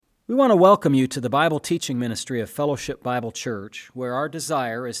We want to welcome you to the Bible teaching ministry of Fellowship Bible Church, where our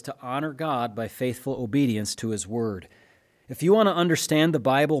desire is to honor God by faithful obedience to His Word. If you want to understand the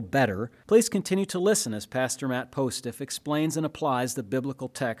Bible better, please continue to listen as Pastor Matt Postiff explains and applies the biblical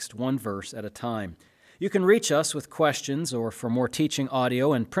text one verse at a time. You can reach us with questions or for more teaching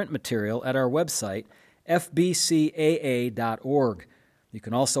audio and print material at our website, fbcaa.org. You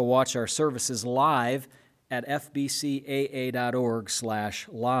can also watch our services live at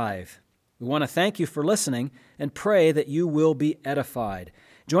fbcaa.org/live. We want to thank you for listening and pray that you will be edified.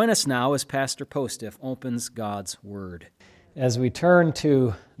 Join us now as Pastor Postiff opens God's Word. As we turn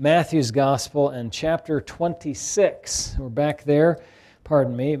to Matthew's Gospel and chapter 26, we're back there,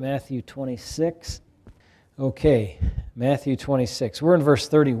 Matthew 26. Okay, Matthew 26. We're in verse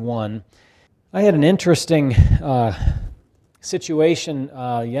 31. I had an interesting situation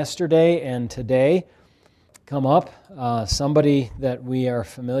yesterday and today come up. Somebody that we are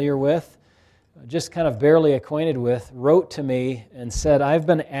familiar with, just kind of barely acquainted with, wrote to me and said, I've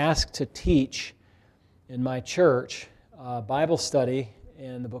been asked to teach in my church Bible study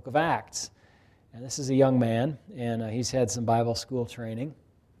in the book of Acts. And this is a young man, and he's had some Bible school training.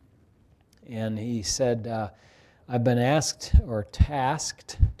 And he said, I've been asked or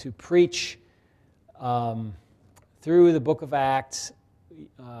tasked to preach through the book of Acts,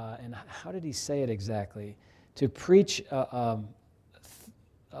 and how did he say it exactly? To preach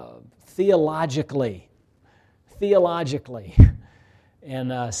theologically.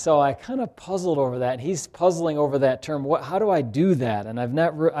 And so I kind of puzzled over that. He's puzzling over that term. How do I do that? And I've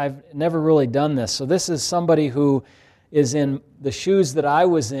never really done this. So this is somebody who is in the shoes that I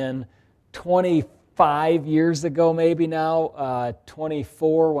was in 25 years ago, maybe now,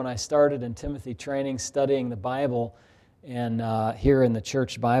 24 when I started in Timothy training, studying the Bible, and here in the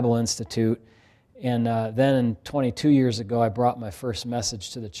Church Bible Institute. And then 22 years ago, I brought my first message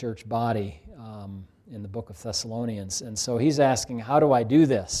to the church body in the book of Thessalonians. And so he's asking, how do I do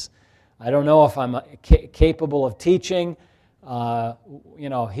this? I don't know if I'm capable of teaching.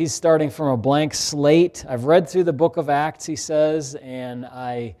 He's starting from a blank slate. I've read through the book of Acts, he says, and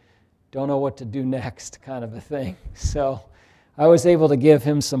I don't know what to do next, kind of a thing. So I was able to give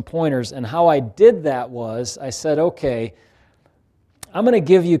him some pointers. And how I did that was, I said, okay, I'm going to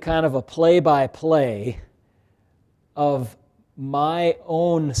give you kind of a play-by-play of my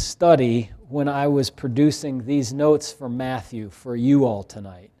own study when I was producing these notes from Matthew for you all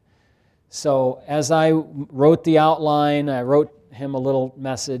tonight. So as I wrote the outline, I wrote him a little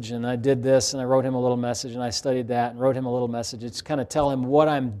message, and I did this, and I wrote him a little message, and I studied that, and wrote him a little message. It's kind of tell him what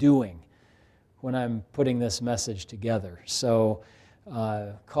I'm doing when I'm putting this message together. So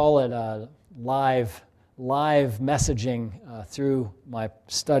call it a live messaging through my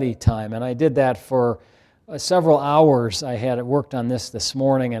study time. And I did that for several hours. I had worked on this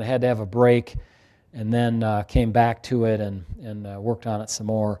morning and had to have a break, and then came back to it and worked on it some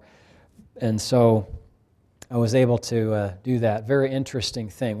more. And so I was able to do that. Very interesting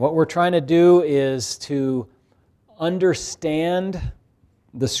thing. What we're trying to do is to understand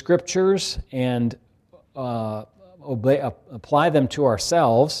the Scriptures and apply them to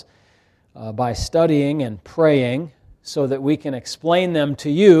ourselves by studying and praying so that we can explain them to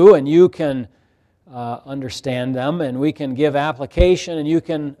you and you can understand them and we can give application and you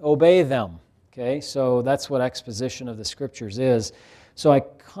can obey them. Okay, so that's what exposition of the Scriptures is. So I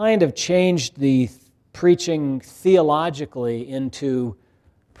kind of changed the preaching theologically into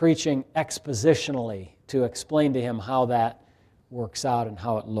preaching expositionally to explain to him how that works out and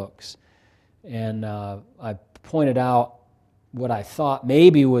how it looks. And I pointed out what I thought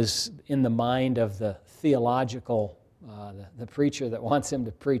maybe was in the mind of the theological, the preacher that wants him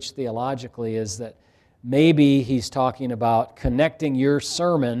to preach theologically, is that maybe he's talking about connecting your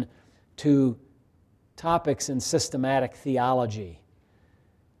sermon to topics in systematic theology.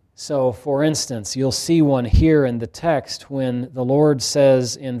 So, for instance, you'll see one here in the text when the Lord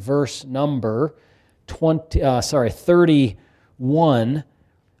says in verse number 31,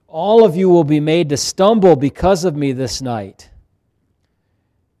 all of you will be made to stumble because of me this night.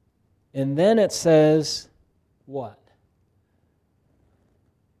 And then it says, what?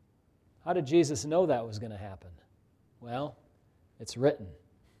 How did Jesus know that was going to happen? Well, it's written.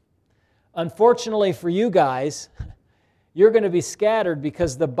 Unfortunately for you guys, you're going to be scattered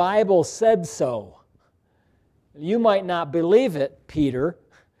because the Bible said so. You might not believe it, Peter,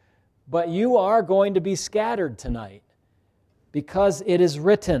 but you are going to be scattered tonight because it is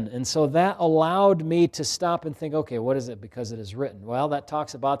written. And so that allowed me to stop and think, okay, what is it because it is written? Well, that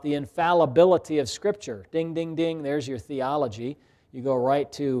talks about the infallibility of Scripture. Ding, ding, ding, there's your theology. You go right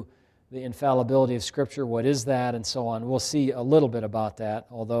to the infallibility of Scripture, what is that, and so on. We'll see a little bit about that,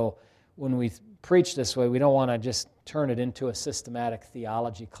 although when we preach this way, we don't want to just turn it into a systematic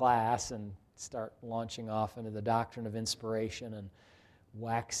theology class and start launching off into the doctrine of inspiration and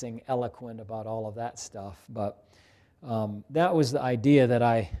waxing eloquent about all of that stuff. But that was the idea that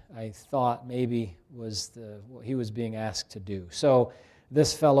I thought maybe was what he was being asked to do. So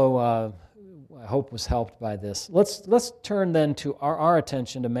this fellow, I hope, was helped by this. Let's turn then to our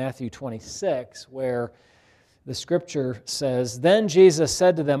attention to Matthew 26, where the Scripture says, "Then Jesus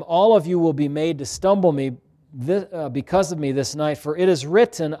said to them, 'All of you will be made to stumble because of me this night, for it is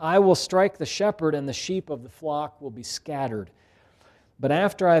written, I will strike the shepherd, and the sheep of the flock will be scattered. But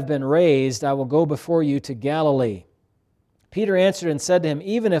after I have been raised, I will go before you to Galilee.' Peter answered and said to him,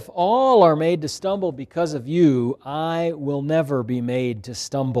 'Even if all are made to stumble because of you, I will never be made to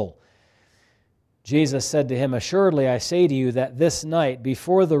stumble.' Jesus said to him, 'Assuredly I say to you that this night,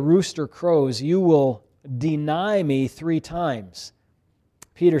 before the rooster crows, you will deny me 3 times.'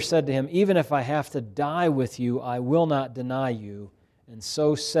 Peter said to him, 'Even if I have to die with you, I will not deny you.' And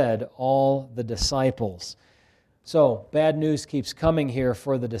so said all the disciples." So, bad news keeps coming here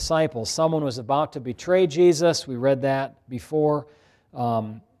for the disciples. Someone was about to betray Jesus. We read that before.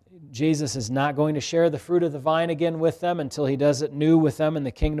 Jesus is not going to share the fruit of the vine again with them until he does it new with them in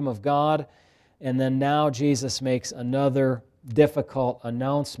the kingdom of God. And then now Jesus makes another difficult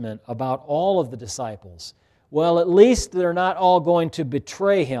announcement about all of the disciples. Well, at least they're not all going to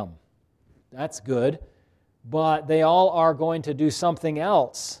betray him. That's good. But they all are going to do something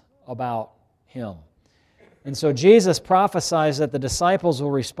else about him. And so Jesus prophesies that the disciples will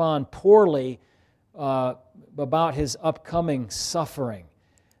respond poorly about his upcoming suffering.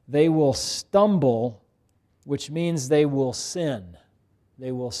 They will stumble, which means they will sin.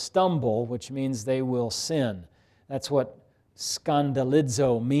 They will stumble, which means they will sin. That's what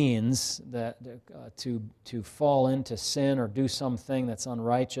scandalizo means, that to fall into sin or do something that's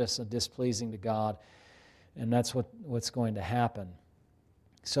unrighteous and displeasing to God. And that's what's going to happen.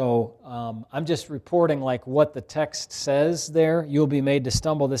 So I'm just reporting like what the text says there. You'll be made to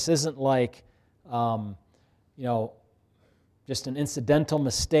stumble. This isn't like, just an incidental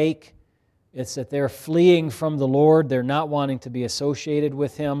mistake. It's that they're fleeing from the Lord. They're not wanting to be associated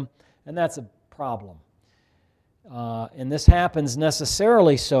with him, and that's a problem. And this happens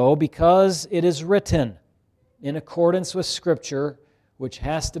necessarily so because it is written in accordance with Scripture, which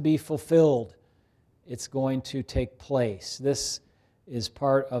has to be fulfilled. It's going to take place. This is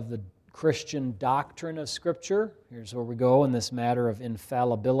part of the Christian doctrine of Scripture. Here's where we go in this matter of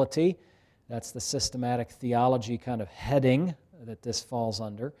infallibility. That's the systematic theology kind of heading that this falls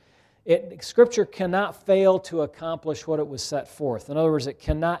under. Scripture cannot fail to accomplish what it was set forth. In other words, it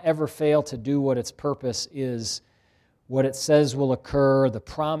cannot ever fail to do what its purpose is, what it says will occur, the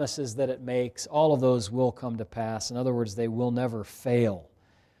promises that it makes, all of those will come to pass. In other words, they will never fail.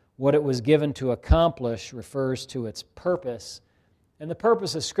 What it was given to accomplish refers to its purpose. And the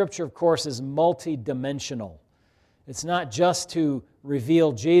purpose of Scripture, of course, is multidimensional. It's not just to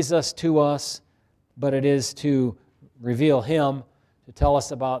reveal Jesus to us, but it is to reveal Him, to tell us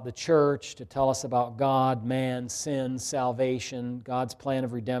about the church, to tell us about God, man, sin, salvation, God's plan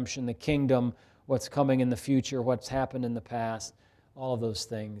of redemption, the kingdom, what's coming in the future, what's happened in the past. All of those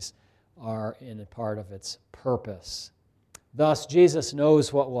things are in a part of its purpose. Thus, Jesus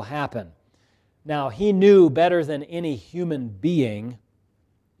knows what will happen. Now, He knew better than any human being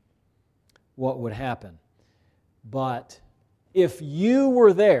what would happen. But if you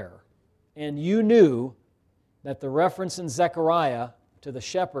were there and you knew that the reference in Zechariah to the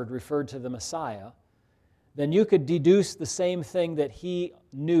shepherd referred to the Messiah, then you could deduce the same thing that he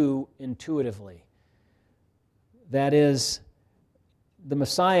knew intuitively. That is, the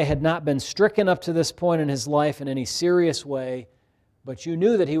Messiah had not been stricken up to this point in his life in any serious way, but you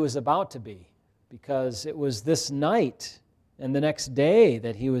knew that he was about to be, because it was this night and the next day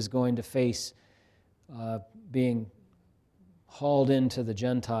that he was going to face being hauled into the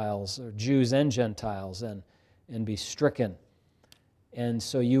Gentiles, or Jews and Gentiles, and be stricken. And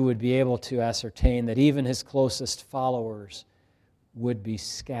so you would be able to ascertain that even his closest followers would be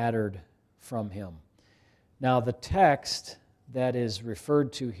scattered from him. Now, the text that is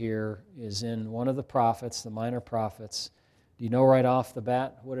referred to here is in one of the prophets, the minor prophets. Do you know right off the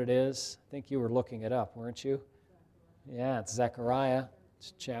bat what it is? I think you were looking it up, weren't you? Yeah, it's Zechariah.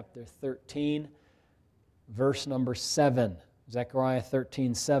 It's chapter 13, verse number 7. Zechariah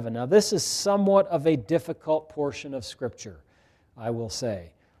 13:7. Now, this is somewhat of a difficult portion of Scripture, I will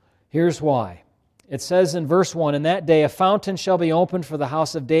say. Here's why. It says in verse 1, "In that day a fountain shall be opened for the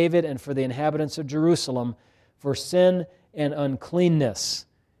house of David and for the inhabitants of Jerusalem for sin and uncleanness.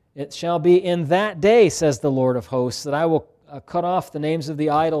 It shall be in that day, says the Lord of hosts, that I will cut off the names of the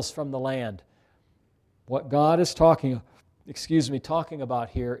idols from the land. What God is talking about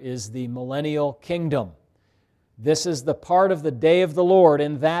here is the millennial kingdom. This is the part of the day of the Lord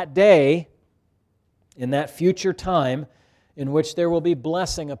in that day, in that future time, in which there will be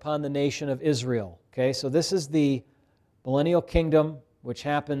blessing upon the nation of Israel. Okay, so this is the millennial kingdom, which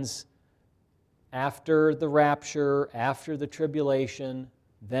happens after the rapture, after the tribulation,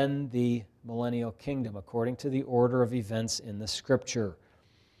 then the millennial kingdom, according to the order of events in the Scripture.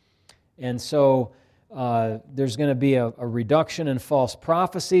 And so there's going to be a reduction in false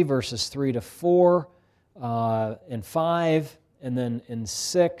prophecy, verses 3 to 4, and 5, and then in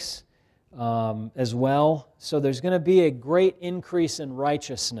 6 as well. So there's going to be a great increase in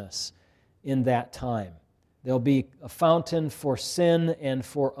righteousness in that time. There'll be a fountain for sin and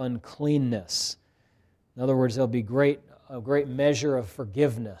for uncleanness. In other words, there'll be a great measure of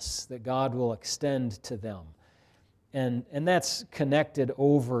forgiveness that God will extend to them. And that's connected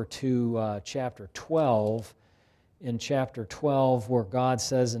over to chapter 12. In chapter 12, where God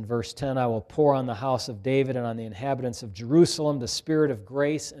says in verse 10, I will pour on the house of David and on the inhabitants of Jerusalem the spirit of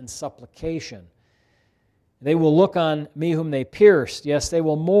grace and supplication. They will look on me whom they pierced. Yes, they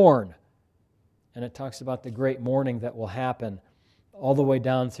will mourn. And it talks about the great mourning that will happen all the way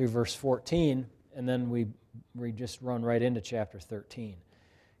down through verse 14, and then we just run right into chapter 13.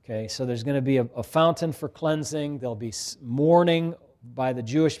 Okay, so there's going to be a fountain for cleansing. There'll be mourning by the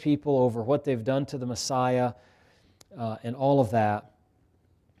Jewish people over what they've done to the Messiah and all of that.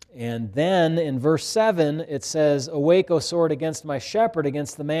 And then in verse 7, it says, awake, O sword, against my shepherd,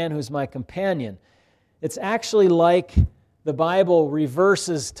 against the man who's my companion. It's actually like the Bible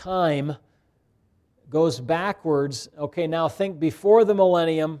reverses time, goes backwards. Okay, now think before the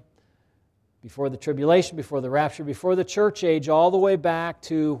millennium, before the tribulation, before the rapture, before the church age, all the way back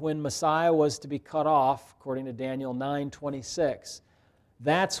to when Messiah was to be cut off, according to Daniel 9:26.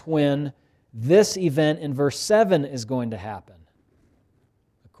 That's when this event in verse 7 is going to happen,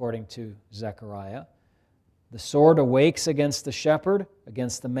 according to Zechariah. The sword awakes against the shepherd,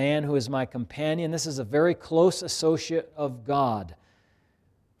 against the man who is my companion. This is a very close associate of God.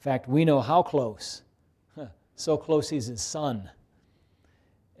 In fact, we know how close. So close he's his son.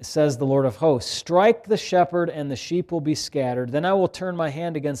 It says the Lord of hosts, strike the shepherd and the sheep will be scattered. Then I will turn my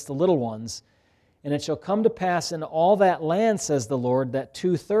hand against the little ones. And it shall come to pass in all that land, says the Lord, that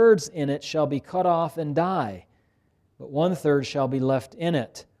 2/3 in it shall be cut off and die, but 1/3 shall be left in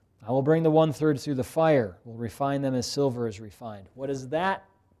it. I will bring the 1/3 through the fire, will refine them as silver is refined. What is that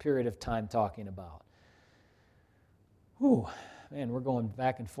period of time talking about? Whew, man, we're going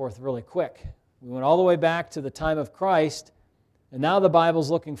back and forth really quick. We went all the way back to the time of Christ, and now the Bible's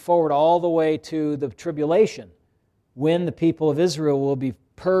looking forward all the way to the tribulation, when the people of Israel will be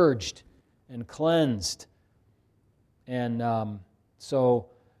purged and cleansed. And so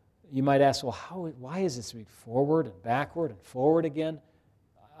you might ask, well, why is this forward and backward and forward again?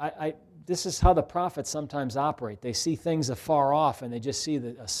 This is how the prophets sometimes operate. They see things afar off, and they just see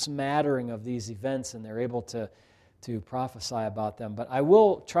a smattering of these events, and they're able to prophesy about them. But I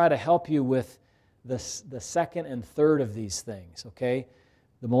will try to help you with the second and third of these things, okay?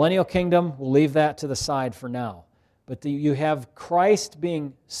 The millennial kingdom, we'll leave that to the side for now. But you have Christ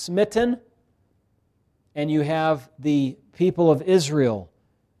being smitten, and you have the people of Israel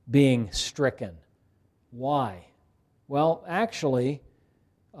being stricken. Why? Well, actually,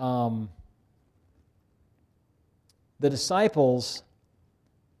 the disciples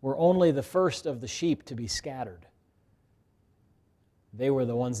were only the first of the sheep to be scattered. They were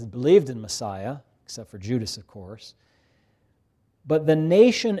the ones that believed in Messiah, except for Judas, of course. But the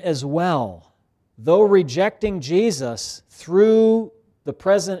nation as well, though rejecting Jesus through the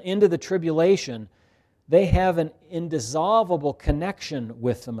present into the tribulation, they have an indissoluble connection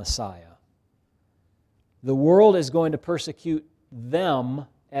with the Messiah. The world is going to persecute them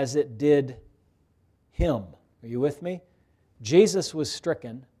as it did him. Are you with me? Jesus was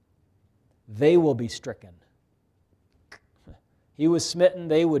stricken. They will be stricken. He was smitten,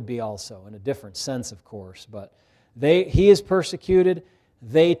 they would be also, in a different sense, of course. But he is persecuted,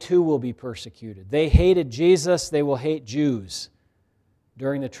 they too will be persecuted. They hated Jesus, they will hate Jews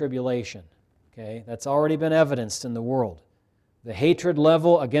during the tribulation. Okay, that's already been evidenced in the world. The hatred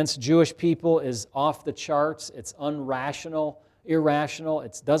level against Jewish people is off the charts. It's irrational.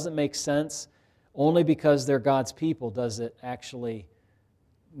 It doesn't make sense. Only because they're God's people does it actually,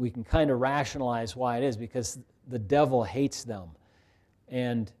 we can kind of rationalize why it is, because the devil hates them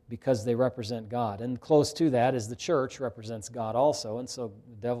and because they represent God. And close to that is the church represents God also, and so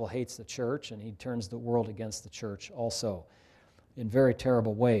the devil hates the church and he turns the world against the church also. in very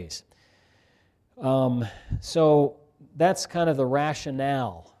terrible ways. So that's kind of the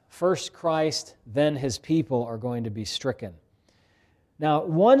rationale. First Christ, then his people are going to be stricken. Now,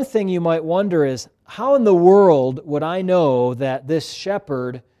 one thing you might wonder is, how in the world would I know that this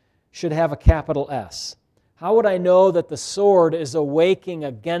shepherd should have a capital S? How would I know that the sword is awaking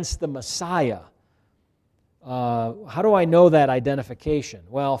against the Messiah? How do I know that identification?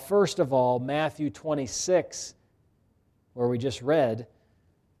 Well, first of all, Matthew 26, where we just read,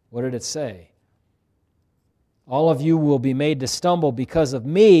 what did it say? All of you will be made to stumble because of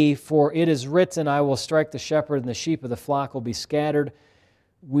me, for it is written, I will strike the shepherd and the sheep of the flock will be scattered.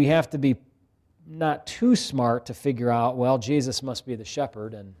 We have to be not too smart to figure out, well, Jesus must be the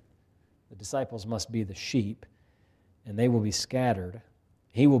shepherd and the disciples must be the sheep, and they will be scattered.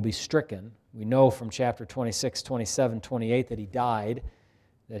 He will be stricken. We know from chapter 26, 27, 28 that he died,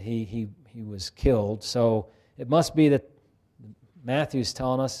 that he was killed. So it must be that Matthew's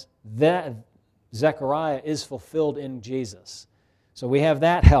telling us that Zechariah is fulfilled in Jesus. So we have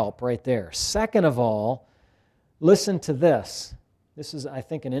that help right there. Second of all, listen to this. This is, I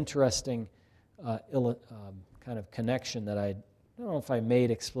think, an interesting kind of connection that I don't know if I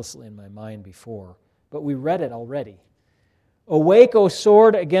made explicitly in my mind before, but we read it already. Awake, O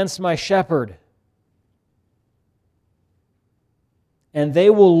sword, against my shepherd, and they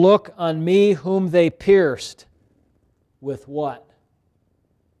will look on me whom they pierced. With what?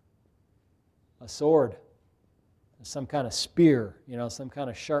 A sword, some kind of spear, some kind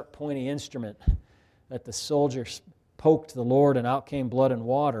of sharp, pointy instrument that the soldiers poked the Lord and out came blood and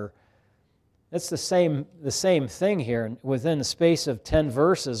water. It's the same thing here. Within the space of 10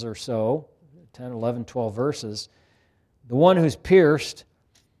 verses or so, 10, 11, 12 verses, the one who's pierced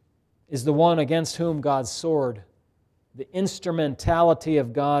is the one against whom God's sword, the instrumentality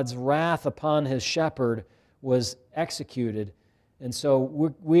of God's wrath upon his shepherd, was executed. And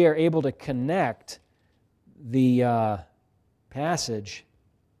so we are able to connect the passage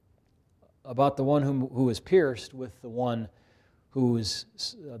about the one who was pierced with the one whose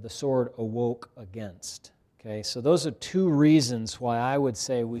the sword awoke against. Okay, so those are two reasons why I would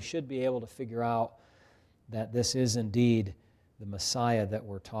say we should be able to figure out that this is indeed the Messiah that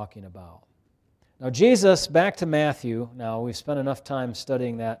we're talking about. Now Jesus, back to Matthew. Now we've spent enough time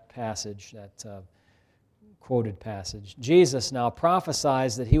studying that passage, that quoted passage. Jesus now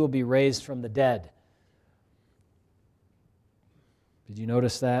prophesies that he will be raised from the dead. Did you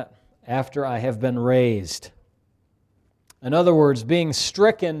notice that? After I have been raised. In other words, being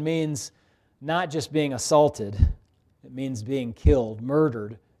stricken means not just being assaulted. It means being killed,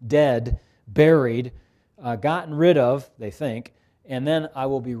 murdered, dead, buried, gotten rid of, they think, and then I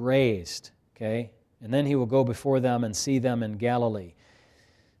will be raised. Okay? And then he will go before them and see them in Galilee.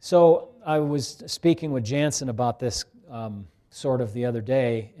 So I was speaking with Jansen about this sort of the other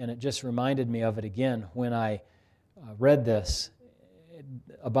day, and it just reminded me of it again when I read this,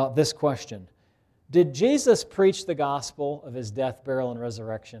 about this question. Did Jesus preach the gospel of his death, burial, and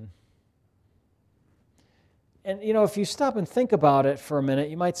resurrection? And, if you stop and think about it for a minute,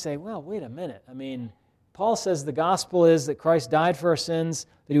 you might say, well, wait a minute. I mean, Paul says the gospel is that Christ died for our sins,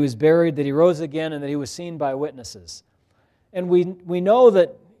 that he was buried, that he rose again, and that he was seen by witnesses. And we know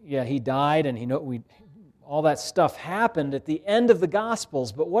that, he died, and all that stuff happened at the end of the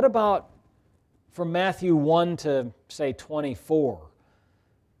Gospels. But what about from Matthew 1 to, say, 24?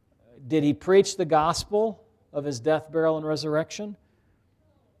 Did he preach the gospel of his death, burial, and resurrection?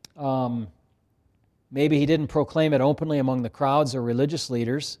 Maybe he didn't proclaim it openly among the crowds or religious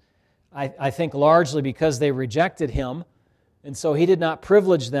leaders. I think largely because they rejected him, and so he did not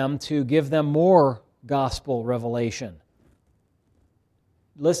privilege them to give them more gospel revelation.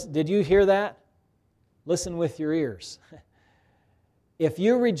 Listen, did you hear that? Listen with your ears. If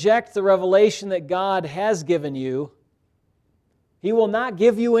you reject the revelation that God has given you, he will not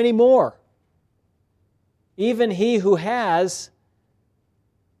give you any more. Even he who has,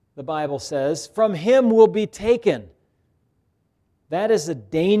 the Bible says, from him will be taken. That is the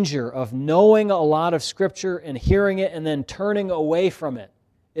danger of knowing a lot of Scripture and hearing it and then turning away from it.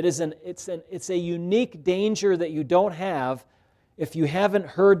 It's a unique danger that you don't have if you haven't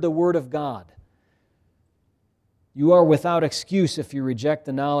heard the Word of God. You are without excuse if you reject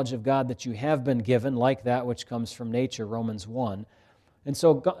the knowledge of God that you have been given, like that which comes from nature, Romans 1. And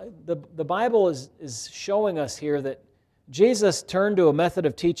so the Bible is showing us here that Jesus turned to a method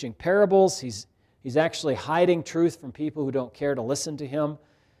of teaching parables. He's actually hiding truth from people who don't care to listen to him,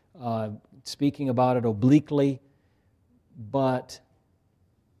 speaking about it obliquely. But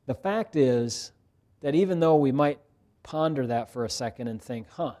the fact is that even though we might ponder that for a second and think,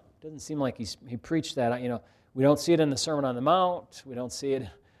 doesn't seem like he preached that, We don't see it in the Sermon on the Mount. We don't see it in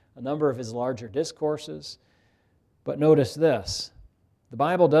a number of his larger discourses. But notice this. The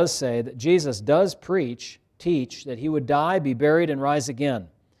Bible does say that Jesus does teach that he would die, be buried, and rise again.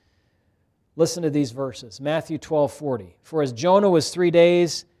 Listen to these verses. Matthew 12:40. For as Jonah was 3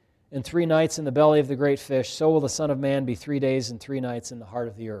 days and 3 nights in the belly of the great fish, so will the Son of Man be 3 days and 3 nights in the heart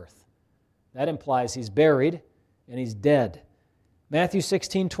of the earth. That implies he's buried and he's dead. Matthew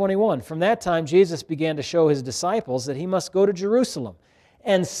 16:21. From that time Jesus began to show his disciples that he must go to Jerusalem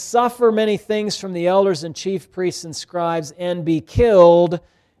and suffer many things from the elders and chief priests and scribes and be killed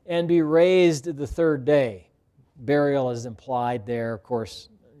and be raised the third day. Burial is implied there. Of course,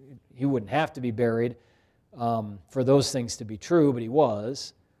 he wouldn't have to be buried for those things to be true, but he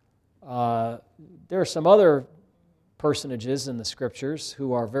was. There are some other personages in the Scriptures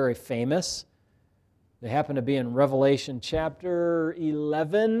who are very famous. They happen to be in Revelation chapter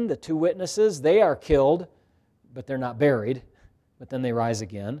 11, the 2 witnesses. They are killed, but they're not buried, but then they rise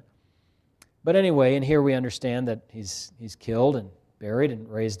again. But anyway, and here we understand that he's killed and buried and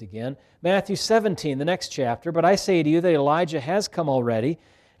raised again. Matthew 17, the next chapter. But I say to you that Elijah has come already,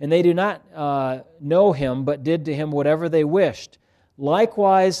 and they do not know him, but did to him whatever they wished.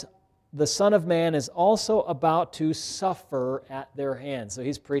 Likewise, the Son of Man is also about to suffer at their hands. So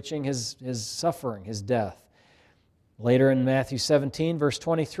he's preaching his suffering, his death. Later in Matthew 17, verse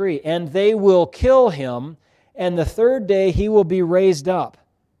 23, and they will kill him, and the third day he will be raised up.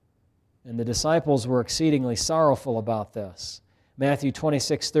 And the disciples were exceedingly sorrowful about this. Matthew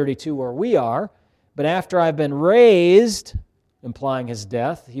 26:32, where we are, but after I've been raised, implying his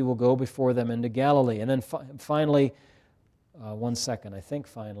death, he will go before them into Galilee. And then finally,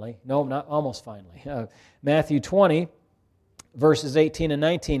 Matthew 20, verses 18 and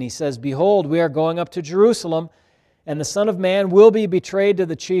 19, he says, behold, we are going up to Jerusalem, and the Son of Man will be betrayed to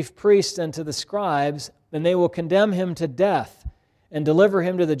the chief priests and to the scribes, and they will condemn him to death and deliver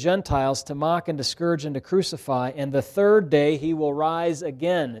him to the Gentiles to mock and to scourge and to crucify, and the third day he will rise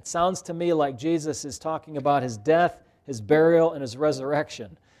again. It sounds to me like Jesus is talking about his death, his burial, and his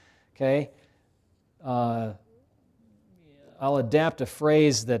resurrection. Okay? I'll adapt a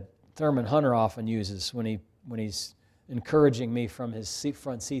phrase that Thurman Hunter often uses when he's encouraging me from his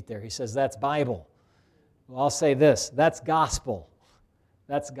front seat there. He says, that's Bible. Well, I'll say this, that's gospel.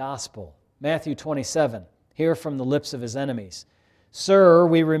 That's gospel. Matthew 27, hear from the lips of his enemies. Sir,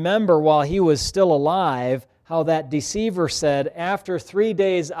 we remember while he was still alive how that deceiver said, after 3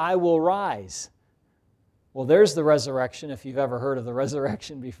 days I will rise. Well, there's the resurrection, if you've ever heard of the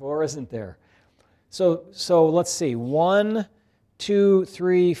resurrection before, isn't there? So let's see, 1, 2,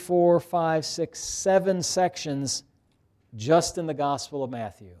 3, 4, 5, 6, 7 sections just in the Gospel of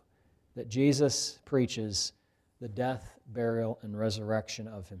Matthew that Jesus preaches the death, burial, and resurrection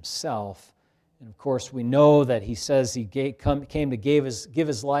of himself. And of course, we know that he says he came to give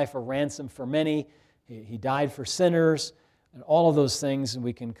his life a ransom for many. He died for sinners, and all of those things, and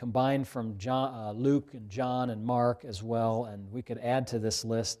we can combine from Luke and John and Mark as well, and we could add to this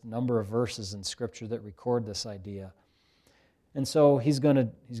list a number of verses in Scripture that record this idea. And so he's going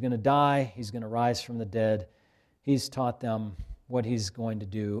to die, he's going to rise from the dead. He's taught them what he's going to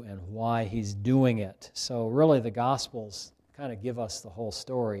do and why he's doing it. So really the Gospels kind of give us the whole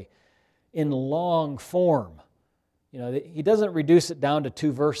story in long form. You know, he doesn't reduce it down to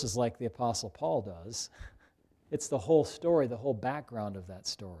 2 verses like the Apostle Paul does. It's the whole story, the whole background of that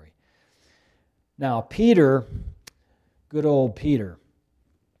story. Now, Peter, good old Peter,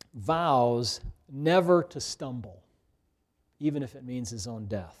 vows never to stumble, even if it means his own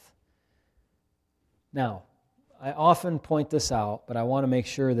death. Now, I often point this out, but I want to make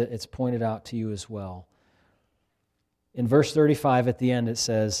sure that it's pointed out to you as well. In verse 35 at the end it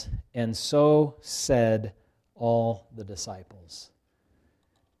says, and so said all the disciples.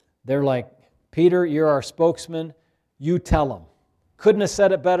 They're like, Peter, you're our spokesman. You tell them. Couldn't have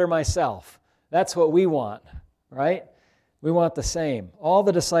said it better myself. That's what we want, right? We want the same. All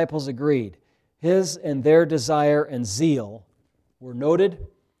the disciples agreed. His and their desire and zeal were noted,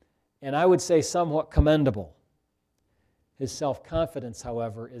 and I would say somewhat commendable. His self-confidence,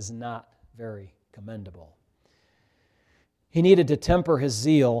 however, is not very commendable. He needed to temper his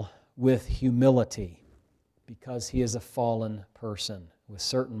zeal with humility because he is a fallen person with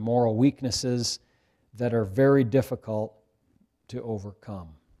certain moral weaknesses that are very difficult to overcome.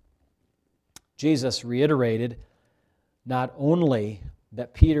 Jesus reiterated not only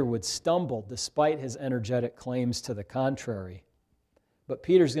that Peter would stumble despite his energetic claims to the contrary, but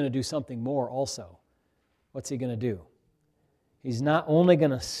Peter's going to do something more also. What's he going to do? He's not only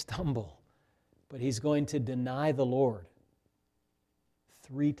going to stumble, but he's going to deny the Lord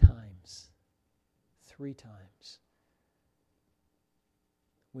 3 times. 3 times.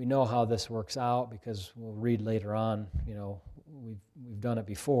 We know how this works out because we'll read later on, we've done it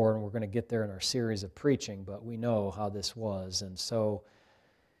before, and we're going to get there in our series of preaching, but we know how this was. And so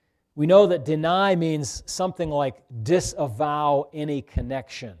we know that deny means something like disavow any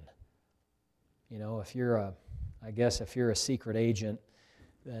connection. If you're a secret agent,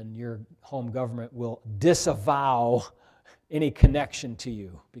 then your home government will disavow any connection to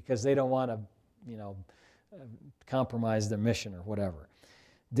you because they don't want to, compromise their mission or whatever.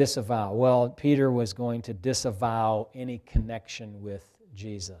 Disavow. Well, Peter was going to disavow any connection with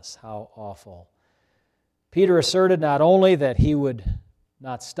Jesus. How awful. Peter asserted not only that he would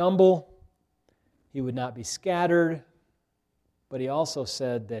not stumble, he would not be scattered, but he also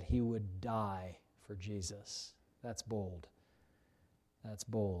said that he would die for Jesus. That's bold. That's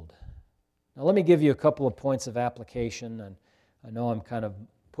bold. Now let me give you a couple of points of application, and I know I'm kind of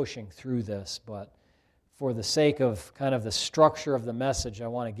pushing through this, but for the sake of kind of the structure of the message, I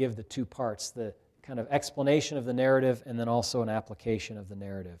want to give the 2 parts, the kind of explanation of the narrative and then also an application of the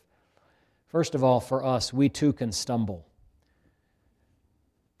narrative. First of all, for us, we too can stumble.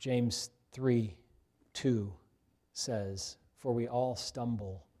 James 3:2 says, "For we all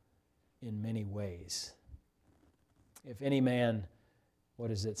stumble in many ways. If any man," what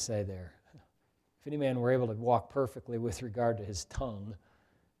does it say there? If any man were able to walk perfectly with regard to his tongue,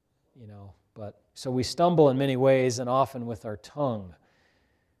 but so we stumble in many ways and often with our tongue.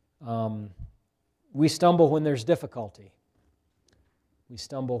 We stumble when there's difficulty. We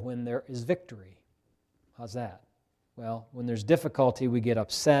stumble when there is victory. How's that? Well, when there's difficulty, we get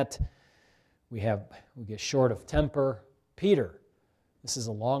upset. We get short of temper. Peter, this is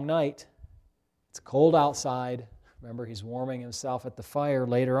a long night. It's cold outside. Remember, he's warming himself at the fire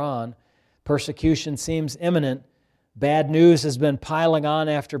later on. Persecution seems imminent. Bad news has been piling on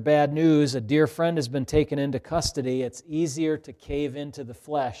after bad news. A dear friend has been taken into custody. It's easier to cave into the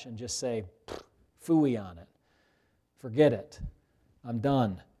flesh and just say, phooey on it. Forget it. I'm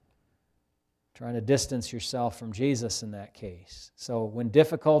done. Trying to distance yourself from Jesus in that case. So when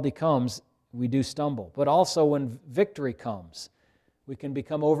difficulty comes, we do stumble. But also when victory comes, we can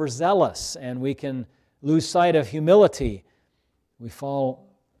become overzealous and we can lose sight of humility. We fall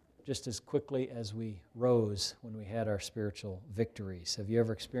just as quickly as we rose when we had our spiritual victories. Have you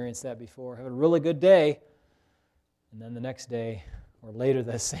ever experienced that before? Have a really good day, and then the next day, or later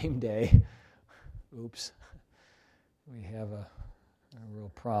that same day, oops, we have a real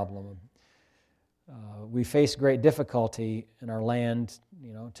problem. We face great difficulty in our land,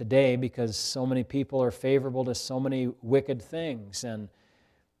 today because so many people are favorable to so many wicked things. And,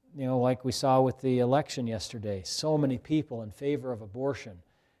 like we saw with the election yesterday, so many people in favor of abortion.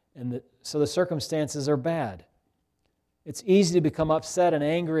 And so the circumstances are bad. It's easy to become upset and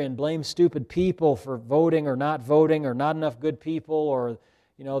angry and blame stupid people for voting or not enough good people, or,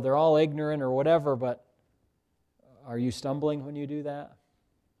 they're all ignorant or whatever, but are you stumbling when you do that?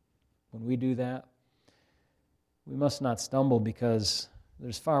 When we do that? We must not stumble because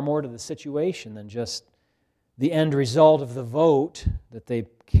there's far more to the situation than just the end result of the vote that they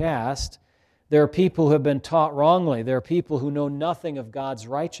cast. There are people who have been taught wrongly. There are people who know nothing of God's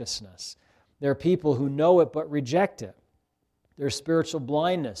righteousness. There are people who know it but reject it. There's spiritual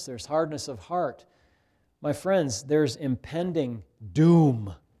blindness. There's hardness of heart. My friends, there's impending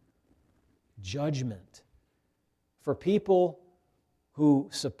doom, judgment. For people who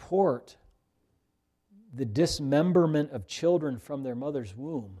support the dismemberment of children from their mother's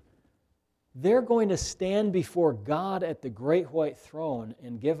womb, they're going to stand before God at the great white throne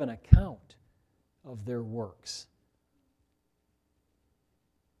and give an account of their works.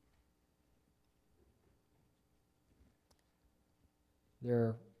 There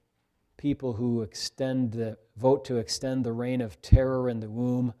are people who vote to extend the reign of terror in the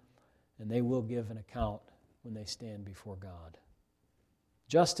womb, and they will give an account when they stand before God.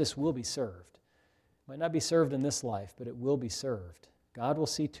 Justice will be served. It might not be served in this life, but it will be served. God will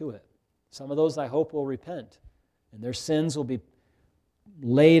see to it. Some of those, I hope, will repent, and their sins will be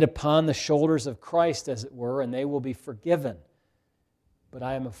laid upon the shoulders of Christ, as it were, and they will be forgiven. But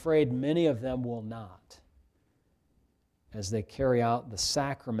I am afraid many of them will not, as they carry out the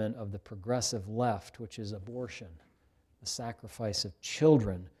sacrament of the progressive left, which is abortion, the sacrifice of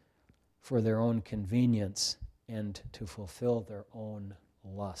children for their own convenience and to fulfill their own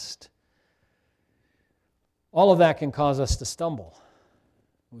lust. All of that can cause us to stumble.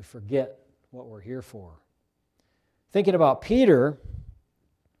 We forget what we're here for. Thinking about Peter,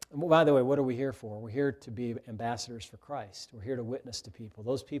 by the way, what are we here for? We're here to be ambassadors for Christ. We're here to witness to people.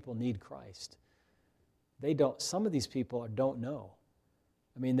 Those people need Christ. Some of these people don't know.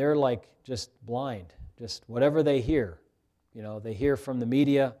 I mean, they're like just blind. Just whatever they hear. They hear from the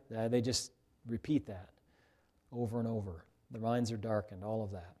media, they just repeat that over and over. Their minds are darkened, all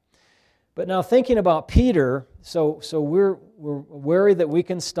of that. But now thinking about Peter, so we're wary that we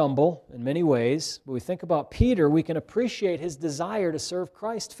can stumble in many ways, but we think about Peter, we can appreciate his desire to serve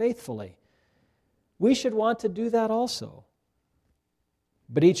Christ faithfully. We should want to do that also.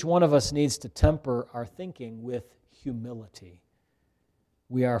 But each one of us needs to temper our thinking with humility.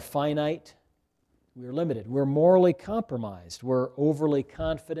 We are finite. We are limited. We're morally compromised. We're overly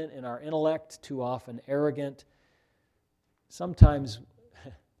confident in our intellect, too often arrogant. Sometimes,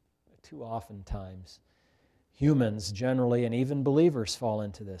 too oftentimes, humans generally, and even believers, fall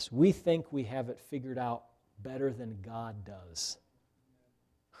into this. We think we have it figured out better than God does.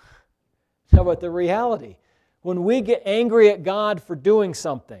 Now, but the reality, when we get angry at God for doing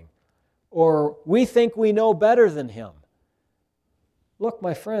something, or we think we know better than Him, look,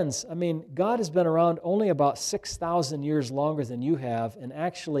 my friends, God has been around only about 6,000 years longer than you have, and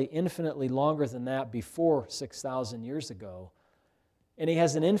actually infinitely longer than that before 6,000 years ago. And He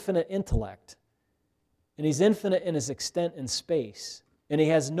has an infinite intellect. And He's infinite in His extent in space. And He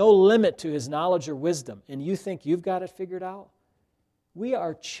has no limit to His knowledge or wisdom. And you think you've got it figured out? We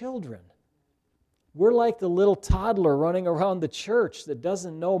are children. We're like the little toddler running around the church that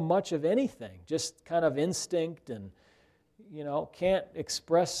doesn't know much of anything, just kind of instinct and can't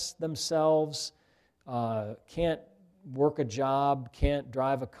express themselves, can't work a job, can't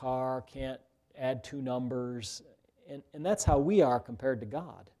drive a car, can't add two numbers. And that's how we are compared to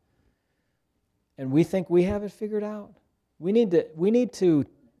God. And we think we have it figured out. We need to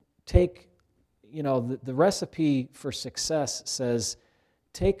take, the recipe for success says,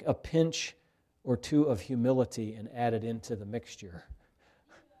 take a pinch or two of humility and add it into the mixture.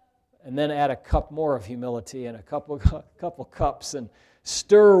 And then add a cup more of humility and a couple cups and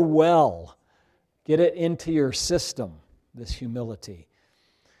stir well. Get it into your system, this humility.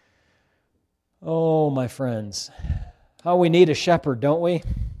 Oh, my friends, how we need a shepherd, don't we?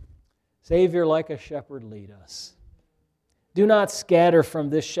 Savior, like a shepherd, lead us. Do not scatter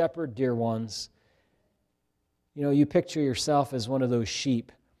from this shepherd, dear ones. You picture yourself as one of those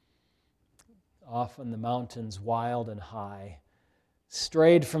sheep off in the mountains, wild and high,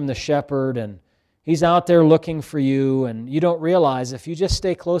 strayed from the shepherd, and he's out there looking for you, and you don't realize if you just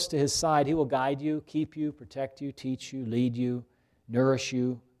stay close to his side, he will guide you, keep you, protect you, teach you, lead you, nourish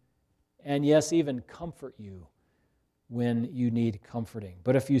you, and yes, even comfort you when you need comforting.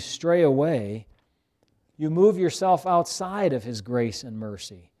 But if you stray away, you move yourself outside of his grace and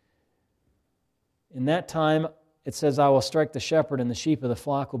mercy. In that time, it says, I will strike the shepherd, and the sheep of the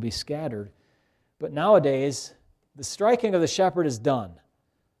flock will be scattered. But nowadays, the striking of the shepherd is done.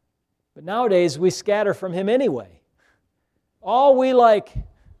 But nowadays, we scatter from him anyway. All we like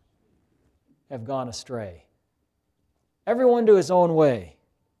have gone astray. Everyone to his own way.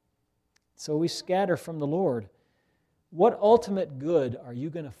 So we scatter from the Lord. What ultimate good are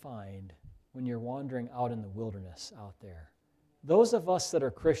you going to find when you're wandering out in the wilderness out there? Those of us that are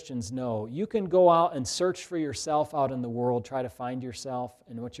Christians know you can go out and search for yourself out in the world, try to find yourself,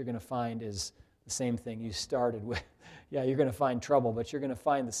 and what you're going to find is the same thing you started with. Yeah, you're going to find trouble, but you're going to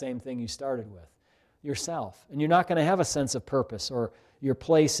find the same thing you started with, yourself. And you're not going to have a sense of purpose or your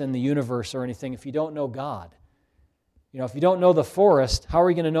place in the universe or anything if you don't know God. If you don't know the forest, how are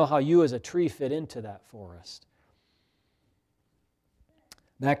you going to know how you as a tree fit into that forest?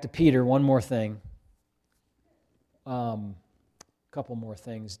 Back to Peter, one more thing. Couple more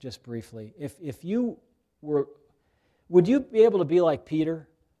things, just briefly. If you were, would you be able to be like Peter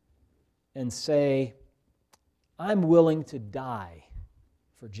and say, I'm willing to die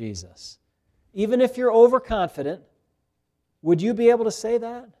for Jesus? Even if you're overconfident, would you be able to say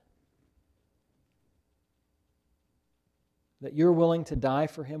that? That you're willing to die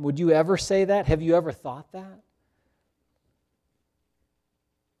for Him? Would you ever say that? Have you ever thought that?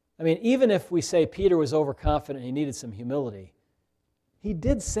 Even if we say Peter was overconfident and he needed some humility, he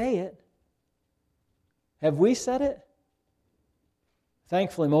did say it. Have we said it?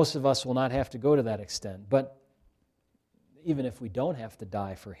 Thankfully, most of us will not have to go to that extent. But even if we don't have to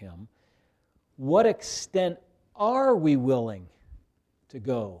die for Him, what extent are we willing to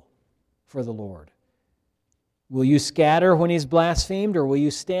go for the Lord? Will you scatter when He's blasphemed, or will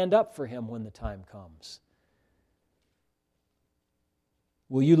you stand up for Him when the time comes?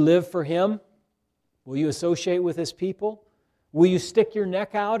 Will you live for Him? Will you associate with His people? Will you stick your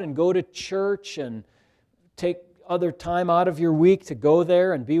neck out and go to church and take other time out of your week to go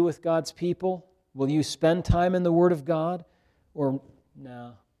there and be with God's people? Will you spend time in the Word of God? Or,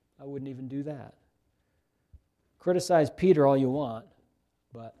 no, I wouldn't even do that. Criticize Peter all you want,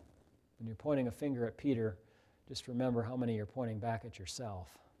 but When you're pointing a finger at Peter, just remember how many you're pointing back at yourself.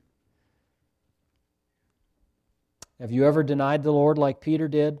 Have you ever denied the Lord like Peter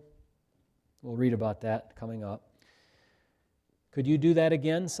did? We'll read about that coming up. Could you do that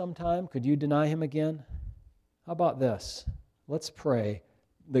again sometime? Could you deny him again? How about this? Let's pray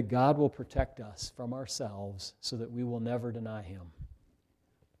that God will protect us from ourselves so that we will never deny him.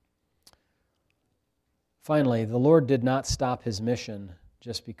 Finally, the Lord did not stop his mission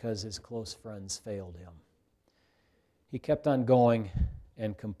just because his close friends failed him. He kept on going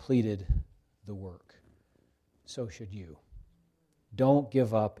and completed the work. So should you. Don't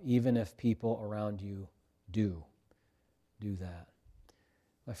give up even if people around you do. Do that.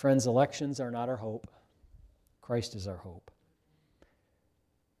 My friends, elections are not our hope. Christ is our hope.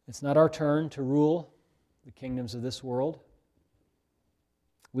 It's not our turn to rule the kingdoms of this world.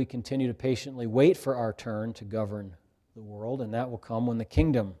 We continue to patiently wait for our turn to govern the world, and that will come when the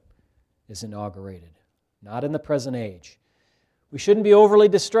kingdom is inaugurated, not in the present age. We shouldn't be overly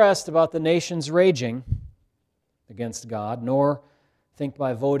distressed about the nations raging against God, nor think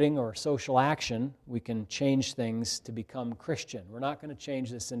by voting or social action we can change things to become Christian. We're not going to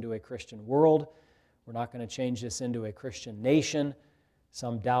change this into a Christian world. We're not going to change this into a Christian nation.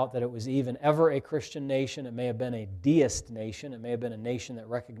 Some doubt that it was even ever a Christian nation. It may have been a deist nation. It may have been a nation that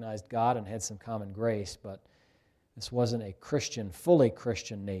recognized God and had some common grace, but this wasn't a Christian, fully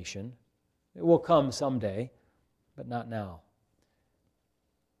Christian nation. It will come someday, but not now.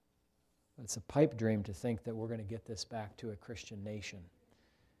 It's a pipe dream to think that we're going to get this back to a Christian nation.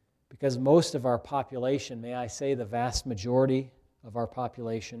 Because most of our population, may I say the vast majority of our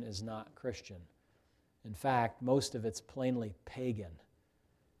population, is not Christian. In fact, most of it's plainly pagan.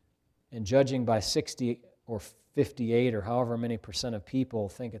 And judging by 60 or 58 or however many percent of people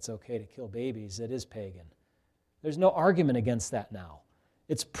think it's okay to kill babies, it is pagan. There's no argument against that now.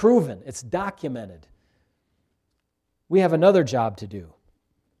 It's proven. It's documented. We have another job to do.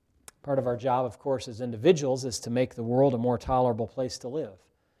 Part of our job, of course, as individuals is to make the world a more tolerable place to live.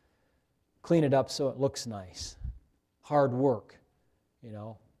 Clean it up so it looks nice. Hard work,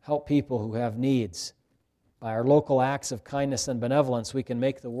 help people who have needs. By our local acts of kindness and benevolence, we can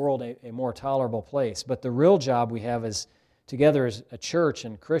make the world a more tolerable place. But the real job we have is, together as a church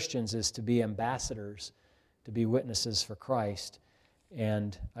and Christians, is to be ambassadors, to be witnesses for Christ.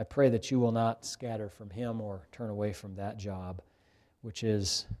 And I pray that you will not scatter from him or turn away from that job, which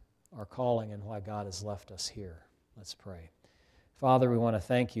is our calling and why God has left us here. Let's pray. Father, we want to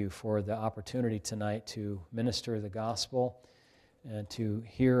thank you for the opportunity tonight to minister the gospel and to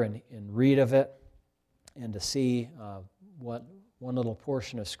hear and read of it and to see what one little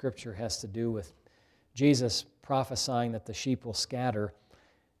portion of Scripture has to do with Jesus prophesying that the sheep will scatter.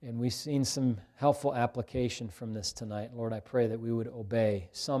 And we've seen some helpful application from this tonight. Lord, I pray that we would obey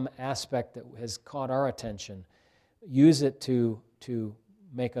some aspect that has caught our attention. Use it to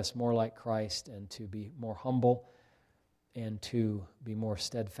make us more like Christ and to be more humble and to be more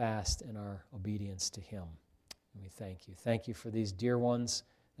steadfast in our obedience to him. And we thank you. Thank you for these dear ones.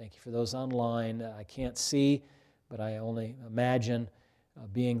 Thank you for those online. I can't see, but I only imagine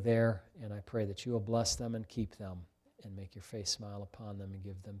being there, and I pray that you will bless them and keep them and make your face smile upon them and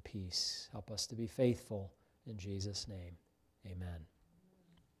give them peace. Help us to be faithful in Jesus' name. Amen.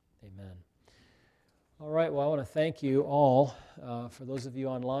 Amen. All right, well, I want to thank you all. For those of you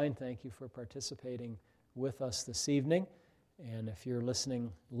online, thank you for participating with us this evening. And if you're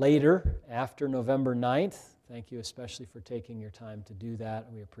listening later, after November 9th, thank you especially for taking your time to do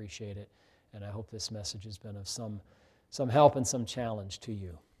that. We appreciate it. And I hope this message has been of some help and some challenge to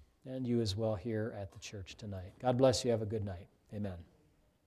you, and you as well here at the church tonight. God bless you. Have a good night. Amen.